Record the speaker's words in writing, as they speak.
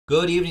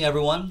Good evening,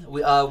 everyone.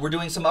 We're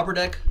doing some Upper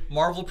Deck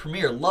Marvel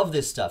Premiere. Love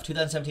this stuff.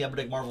 2017 Upper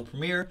Deck Marvel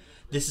Premiere.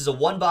 This is a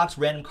one-box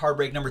random card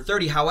break number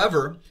 30.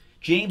 However,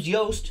 James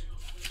Yost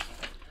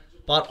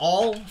bought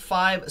all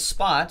 5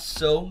 spots,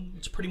 so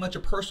it's pretty much a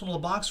personal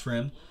box for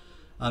him.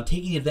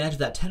 Taking advantage of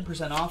that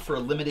 10% off for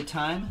a limited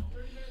time.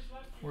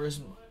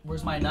 Where's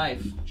my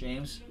knife,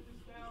 James?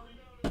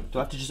 Do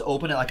I have to just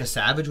open it like a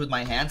savage with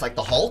my hands, like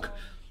the Hulk?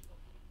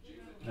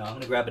 No, I'm going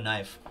to grab a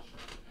knife.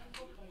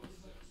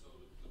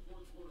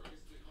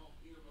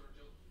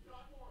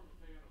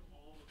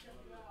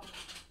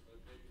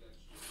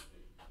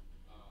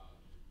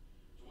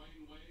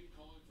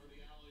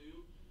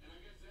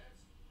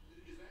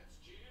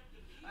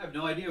 I have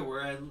no idea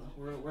where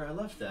I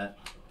left that.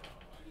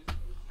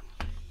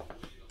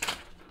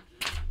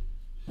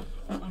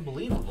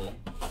 Unbelievable.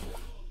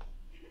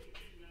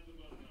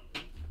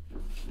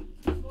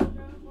 I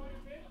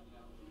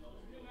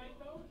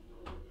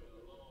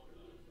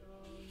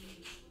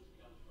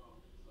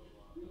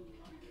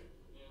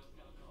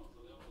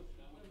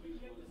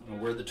don't know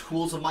where the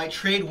tools of my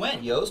trade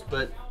went, Yost,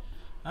 but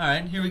all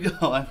right, here we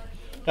go. I've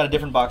got a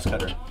different box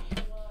cutter.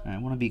 I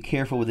want to be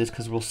careful with this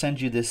because we'll send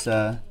you this.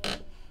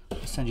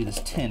 Send you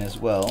this tin as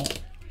well.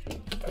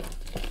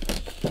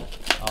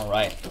 All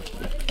right.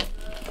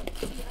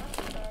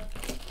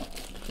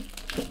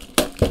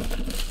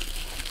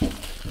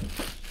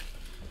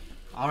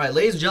 All right,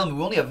 ladies and gentlemen,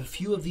 we only have a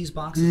few of these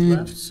boxes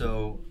left,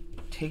 so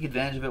take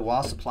advantage of it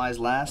while supplies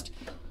last.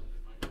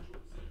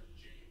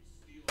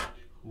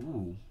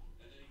 Ooh,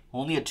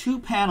 only a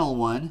 2-panel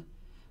one,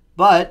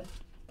 but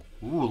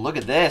ooh, look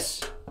at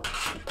this.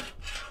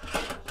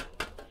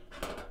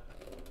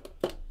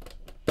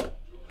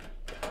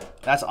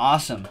 That's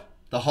awesome.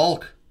 The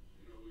Hulk.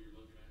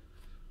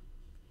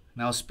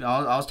 Now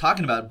I was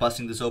talking about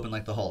busting this open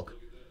like the Hulk.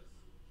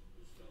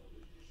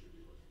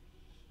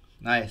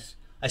 Nice.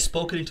 I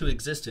spoke it into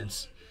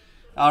existence.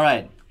 All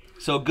right.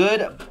 So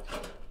good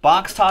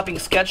box topping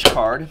sketch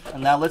card.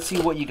 And now let's see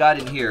what you got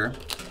in here.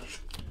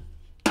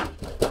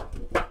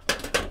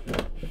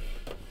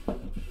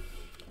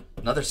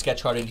 Another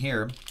sketch card in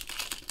here.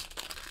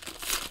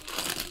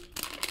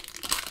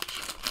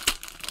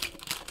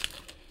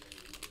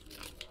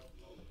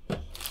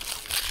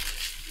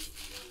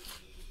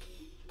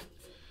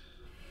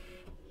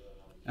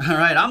 All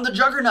right, I'm the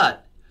Juggernaut.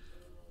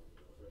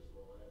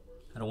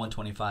 At a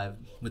 125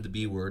 with the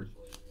B word.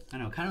 I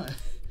know, kind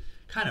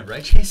of,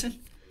 right, Jason?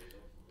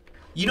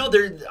 You know,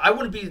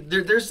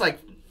 there's like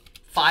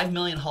 5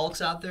 million Hulks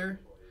out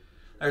there.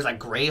 There's like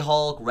Gray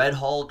Hulk, Red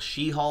Hulk,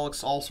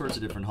 She-Hulks, all sorts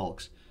of different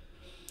Hulks.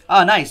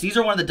 Ah, nice. These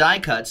are one of the die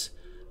cuts,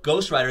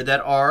 Ghost Rider,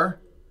 that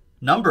are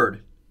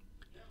numbered.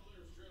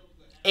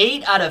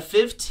 8 out of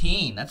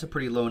 15. That's a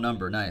pretty low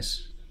number.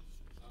 Nice.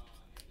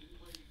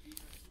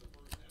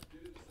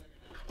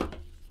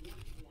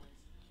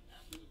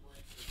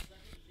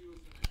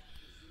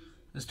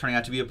 This is turning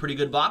out to be a pretty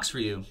good box for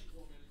you.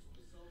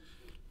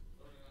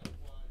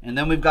 And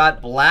then we've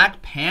got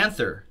Black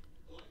Panther.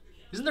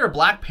 Isn't there a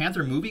Black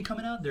Panther movie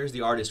coming out? There's the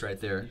artist right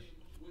there.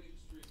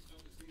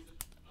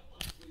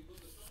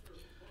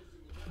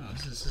 Oh,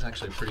 this is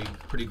actually a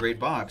pretty great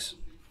box.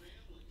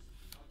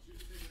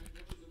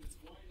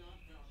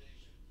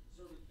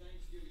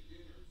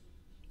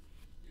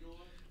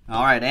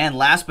 All right, and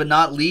last but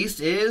not least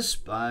is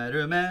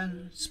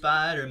Spider-Man.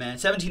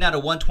 17 out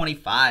of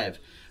 125.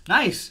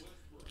 Nice.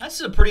 That's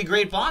a pretty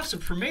great box of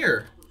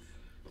Premiere.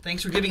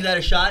 Thanks for giving that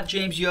a shot,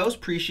 James Yost.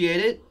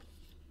 Appreciate it.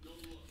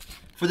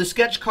 For the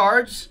sketch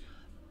cards,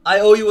 I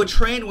owe you a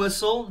train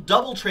whistle,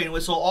 double train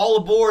whistle, all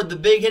aboard the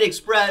Big Hit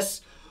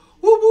Express.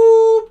 Whoop,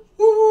 whoop,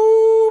 whoop,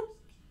 whoop.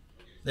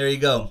 There you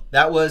go.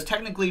 That was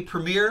technically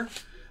Premiere,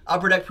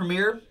 Upper Deck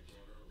Premiere,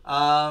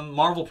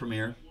 Marvel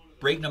Premiere,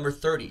 break number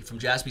 30 from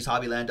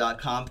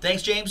JaspysHobbyland.com.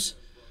 Thanks, James.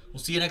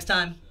 We'll see you next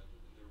time.